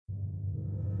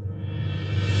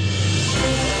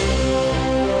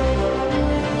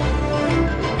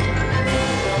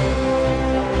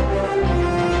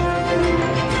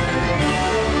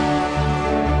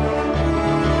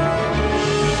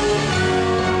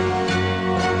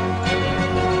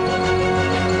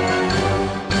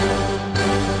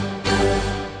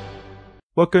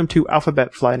Welcome to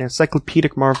Alphabet Flight, an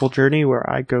encyclopedic Marvel journey where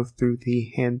I go through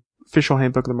the official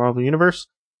handbook of the Marvel Universe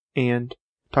and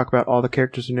talk about all the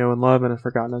characters you know and love and have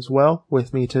forgotten as well.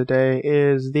 With me today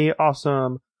is the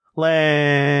awesome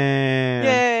Lan.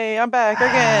 Yay, I'm back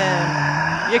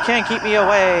again. You can't keep me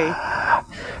away.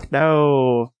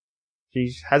 No,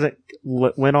 she hasn't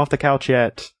went off the couch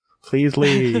yet. Please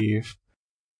leave.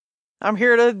 I'm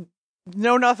here to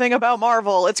know nothing about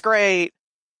Marvel. It's great.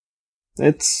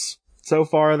 So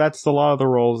far, that's a lot of the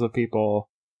roles of people.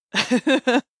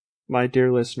 My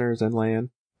dear listeners and Lan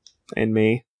and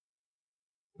me.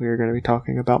 We are going to be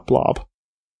talking about Blob.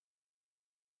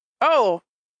 Oh,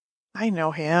 I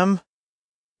know him.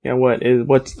 Yeah,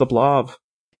 what's the Blob?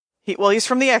 He's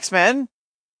from the X-Men.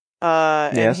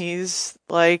 Yes. And he's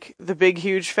like the big,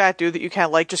 huge, fat dude that you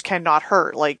just cannot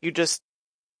hurt. Like, you just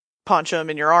punch him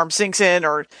and your arm sinks in,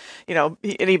 or, and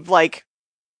he like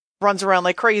runs around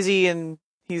like crazy, and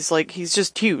he's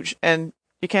just huge and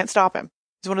you can't stop him.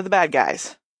 He's one of the bad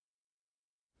guys.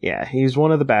 Yeah, he's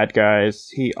one of the bad guys.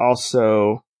 He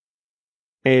also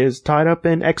is tied up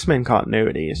in X-Men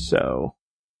continuity, so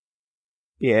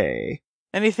yay.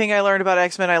 Anything I learned about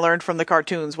X-Men, I learned from the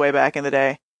cartoons way back in the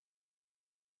day.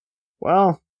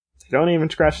 Well, they don't even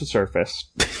scratch the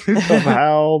surface of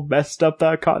how messed up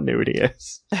that continuity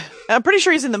is. I'm pretty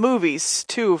sure he's in the movies,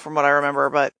 too, from what I remember,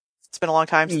 but it's been a long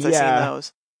time since I've seen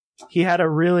those. He had a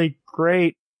really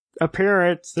great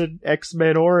appearance in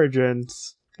X-Men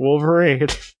Origins. Wolverine.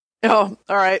 Oh,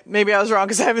 alright. Maybe I was wrong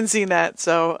because I haven't seen that,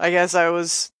 so I guess I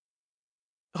was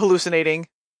hallucinating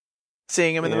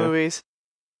seeing him in the movies.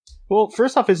 Well,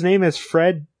 first off, his name is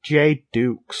Fred J.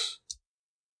 Dukes.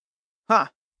 Huh.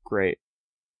 Great.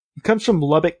 He comes from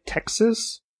Lubbock,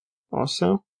 Texas,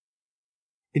 also.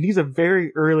 And he's a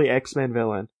very early X-Men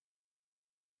villain.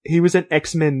 He was in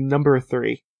X-Men number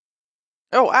 3.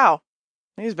 Oh, wow.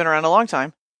 He's been around a long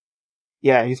time.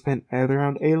 Yeah, he's been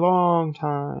around a long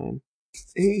time.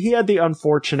 He had the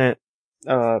unfortunate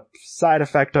side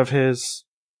effect of his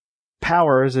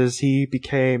powers is he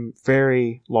became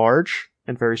very large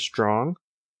and very strong.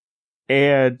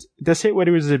 And this hit when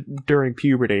he was during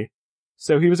puberty.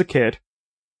 So he was a kid.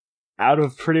 Out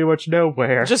of pretty much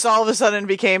nowhere. Just all of a sudden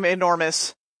became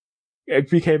enormous. It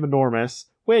became enormous.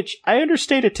 Which, I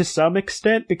understand it to some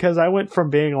extent, because I went from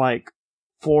being like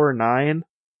 4'9",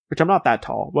 which I'm not that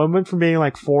tall, but I went from being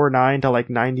like 4'9" to like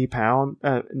 90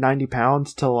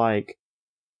 pounds to like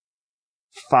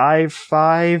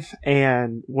 5'5"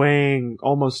 and weighing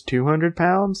almost 200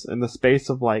 pounds in the space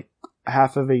of like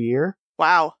half of a year.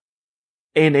 Wow.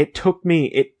 And it took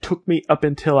me up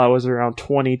until I was around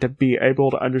 20 to be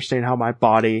able to understand how my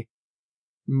body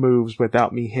moves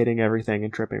without me hitting everything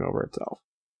and tripping over itself.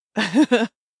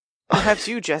 Perhaps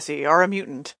you, Jesse, are a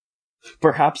mutant.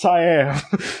 Perhaps I am.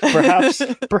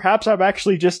 Perhaps I'm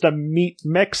actually just a meat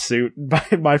mech suit.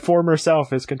 My former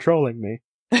self is controlling me.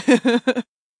 Because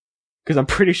I'm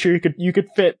pretty sure you could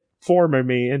fit form of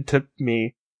me into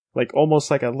me, like almost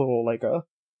like a little like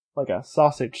a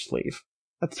sausage sleeve.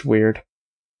 That's weird.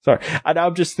 Sorry, and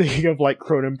I'm just thinking of like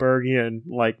Cronenbergian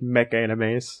like mecha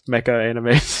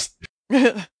animes.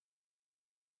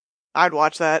 I'd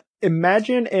watch that.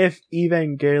 Imagine if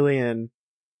Evangelion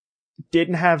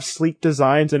didn't have sleek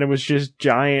designs and it was just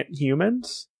giant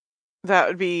humans. That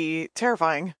would be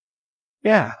terrifying.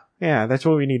 Yeah, that's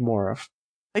what we need more of.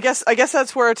 I guess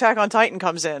that's where Attack on Titan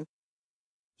comes in.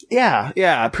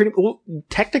 Yeah, pretty well,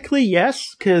 technically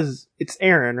yes, because it's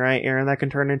Eren, right? Eren that can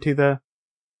turn into the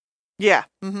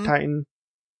Titan.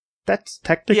 That's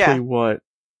technically what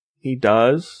he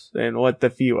does, and what the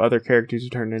few other characters who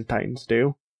turn into Titans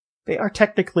do. They are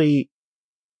technically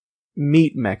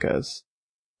meat mechas.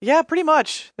 Yeah, pretty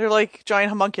much. They're like giant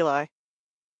homunculi.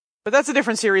 But that's a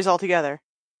different series altogether.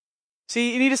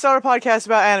 See, you need to start a podcast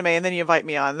about anime and then you invite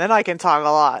me on. Then I can talk a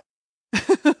lot.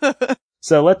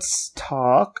 So let's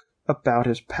talk about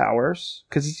his powers,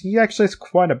 because he actually has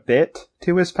quite a bit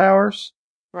to his powers.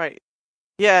 Right.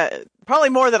 Yeah, probably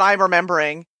more than I'm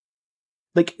remembering.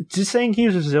 Like, just saying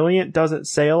he's resilient doesn't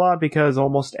say a lot, because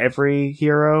almost every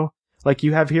hero, like,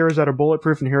 you have heroes that are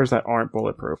bulletproof and heroes that aren't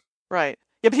bulletproof. Right.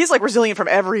 Yeah, but he's like resilient from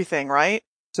everything, right?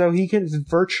 So he is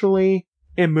virtually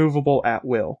immovable at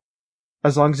will,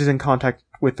 as long as he's in contact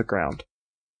with the ground.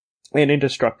 And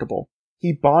indestructible.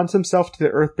 He bonds himself to the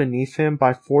earth beneath him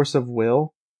by force of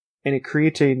will, and it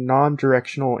creates a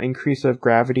non-directional increase of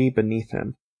gravity beneath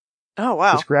him. Oh,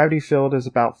 wow. His gravity field is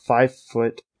about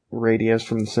 5-foot radius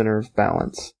from the center of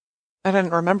balance. I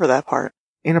didn't remember that part.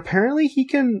 And apparently he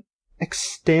can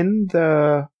extend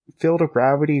the field of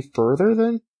gravity further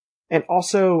than... And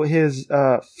also his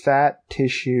fat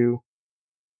tissue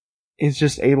is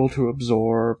just able to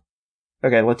absorb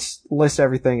Okay, let's list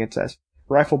everything it says.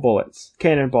 Rifle bullets,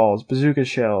 cannonballs, bazooka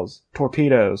shells,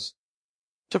 torpedoes.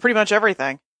 So pretty much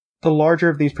everything. The larger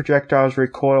of these projectiles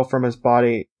recoil from his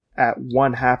body at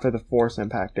 1/2 of the force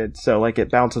impacted, so like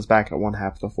it bounces back at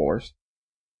 1/2 the force.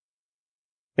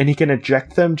 And he can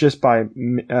eject them just by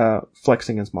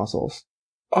flexing his muscles.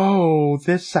 Oh,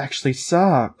 this actually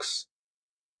sucks.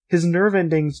 His nerve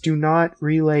endings do not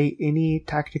relay any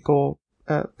tactical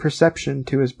perception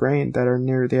to his brain that are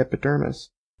near the epidermis.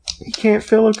 He can't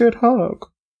feel a good hug.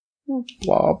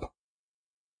 Blob.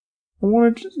 He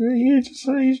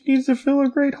needs to feel a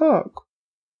great hug.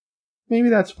 Maybe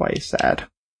that's why he's sad.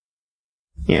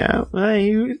 Yeah,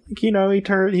 he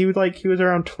was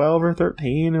around 12 or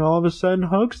 13, and all of a sudden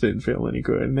hugs didn't feel any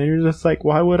good, and then you're just like,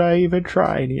 why would I even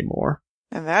try anymore?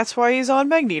 And that's why he's on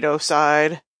Magneto's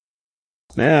side.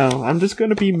 Yeah, I'm just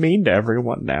gonna be mean to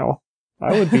everyone now.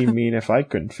 I would be mean if I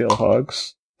couldn't feel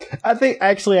hugs. I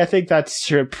think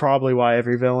that's probably why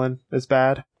every villain is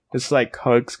bad. It's like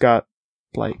hugs got,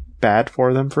 like, bad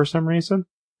for them for some reason.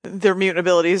 Their mutant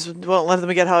abilities won't let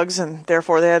them get hugs, and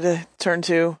therefore they had to turn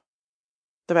to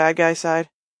the bad guy side.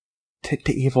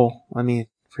 To evil. I mean,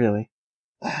 really.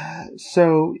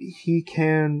 So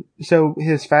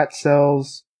his fat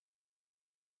cells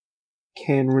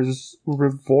can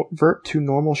revert to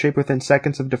normal shape within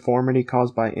seconds of deformity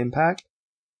caused by impact.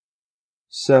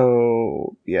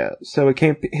 So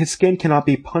his skin cannot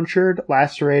be punctured,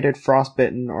 lacerated,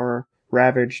 frostbitten, or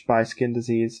ravaged by skin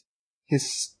disease.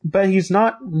 But he's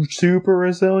not super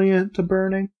resilient to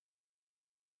burning.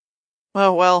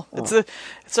 Oh, well,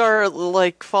 it's our,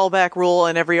 like, fallback rule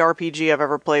in every RPG I've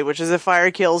ever played, which is if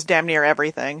fire kills damn near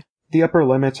everything. The upper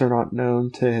limits are not known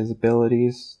to his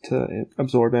abilities to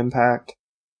absorb impact.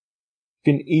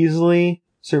 He can easily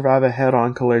survive a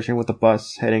head-on collision with a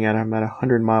bus heading at him at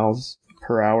 100 miles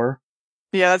per hour.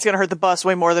 Yeah, that's gonna hurt the bus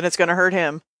way more than it's gonna hurt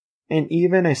him. And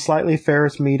even a slightly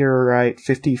ferrous meteorite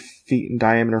 50 feet in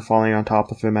diameter falling on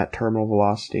top of him at terminal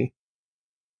velocity.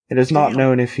 It is not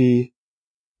known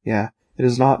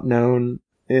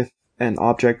if an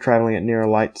object traveling at near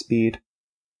light speed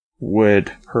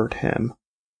would hurt him.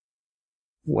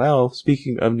 Well,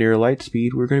 speaking of near light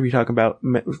speed, we're going to be talking about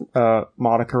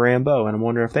Monica Rambeau, and I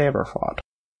wonder if they ever fought. I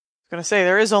was gonna say,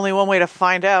 there is only one way to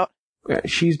find out.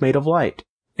 She's made of light.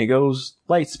 It goes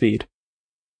light speed.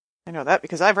 I know that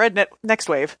because I've read Next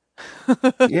Wave.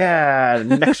 Yeah,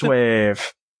 Next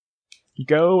Wave.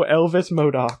 Go Elvis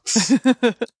Modocs.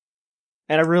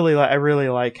 And I really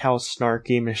like how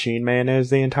snarky Machine Man is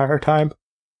the entire time.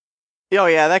 Oh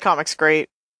yeah, that comic's great.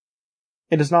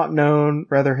 It is not known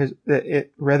whether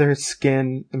his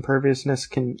skin imperviousness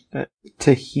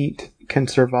to heat can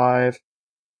survive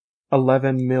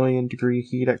 11 million degree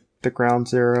heat at the ground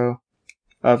zero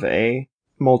of a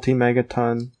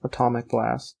multi-megaton atomic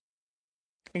blast.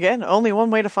 Again, only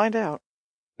one way to find out.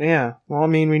 Yeah, well, I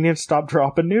mean, we need to stop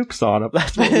dropping nukes on him.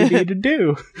 That's what we need to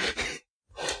do.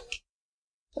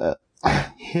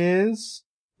 His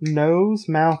nose,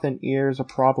 mouth, and ears are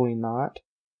probably not.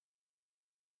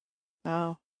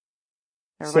 Oh.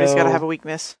 Everybody's gotta have a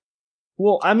weakness.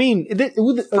 Well, I mean...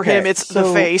 For him, it's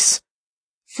the face.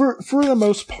 For the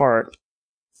most part,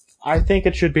 I think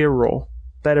it should be a rule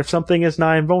that if something is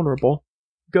nigh invulnerable,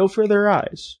 go for their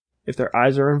eyes. If their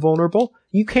eyes are invulnerable,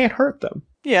 you can't hurt them.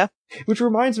 Yeah. Which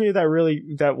reminds me of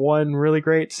that one really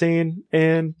great scene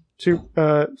in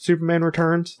Superman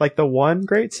Returns, like the one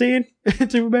great scene in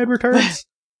Superman Returns,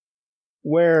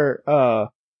 where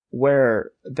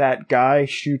that guy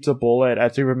shoots a bullet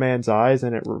at Superman's eyes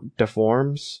and it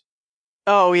deforms.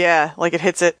 Oh yeah, like it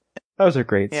hits it. That was a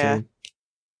great scene.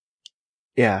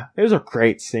 Yeah, it was a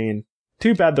great scene.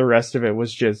 Too bad the rest of it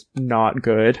was just not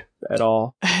good at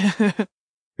all. It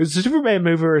was a Superman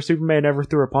movie where Superman never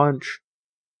threw a punch.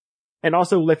 And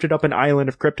also lifted up an island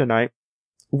of kryptonite,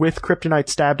 with kryptonite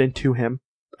stabbed into him,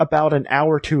 about an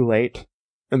hour too late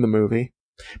in the movie.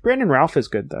 Brandon Routh is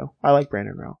good, though. I like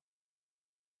Brandon Routh.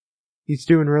 He's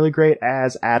doing really great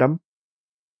as Adam.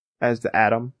 As the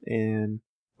Atom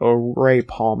or Ray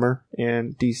Palmer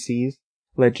in DC's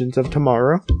Legends of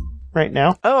Tomorrow right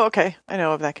now. Oh, okay. I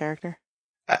know of that character.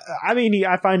 I mean,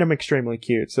 I find him extremely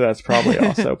cute, so that's probably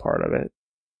also part of it.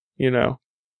 You know.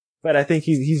 But I think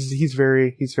he's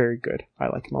very good. I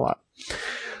like him a lot.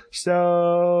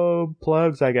 So,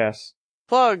 plugs, I guess.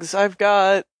 Plugs. I've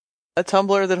got a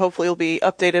Tumblr that hopefully will be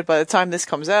updated by the time this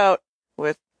comes out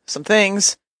with some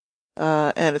things.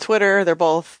 And a Twitter. They're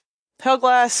both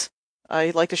Hellglass. I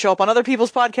like to show up on other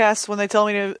people's podcasts when they tell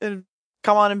me to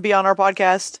come on and be on our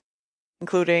podcast,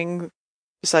 including,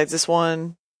 besides this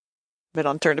one, been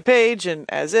on Turn to Page and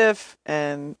As If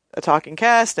and A Talking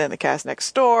Cast and The Cast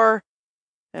Next Door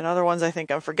And other ones I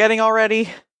think I'm forgetting already.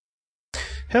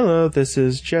 Hello, this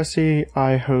is Jesse.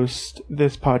 I host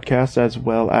this podcast as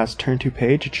well as Turn to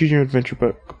Page, a Choose Your Adventure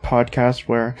book podcast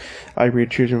where I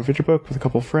read Choose Your Adventure book with a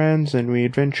couple friends and we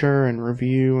adventure and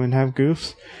review and have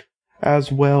goofs,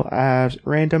 as well as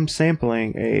Random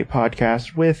Sampling, a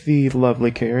podcast with the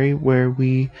lovely Carrie where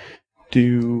we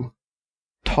do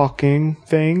talking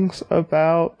things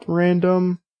about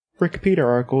random Wikipedia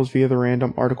articles via the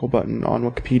random article button on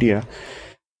Wikipedia.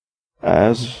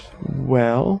 As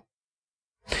well,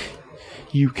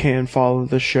 you can follow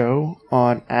the show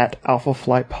on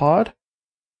 @AlphaFlightPod,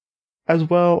 as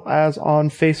well as on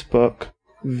Facebook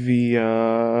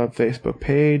via Facebook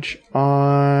page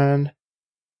on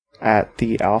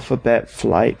 @the Alphabet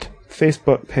Flight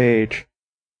Facebook page.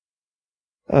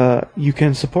 You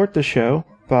can support the show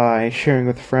by sharing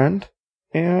with a friend,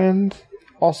 and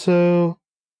also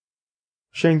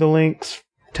sharing the links,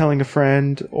 telling a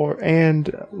friend,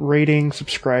 and rating,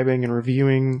 subscribing, and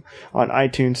reviewing on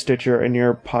iTunes, Stitcher, and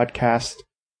your podcast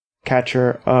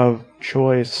catcher of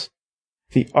choice.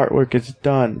 The artwork is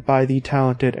done by the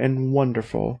talented and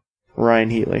wonderful Ryan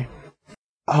Healy.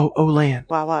 Oh, Lan.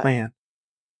 Wow, what? Lan.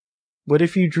 What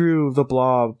if you drew the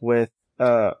Blob with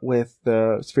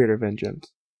the Spirit of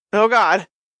Vengeance? Oh god.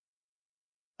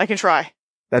 I can try.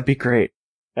 That'd be great.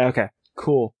 Okay,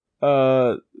 cool.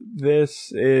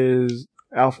 This is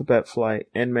Alphabet Flight,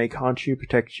 and may Khonshu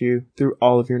protect you through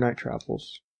all of your night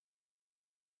travels.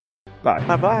 Bye.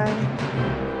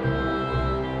 Bye-bye.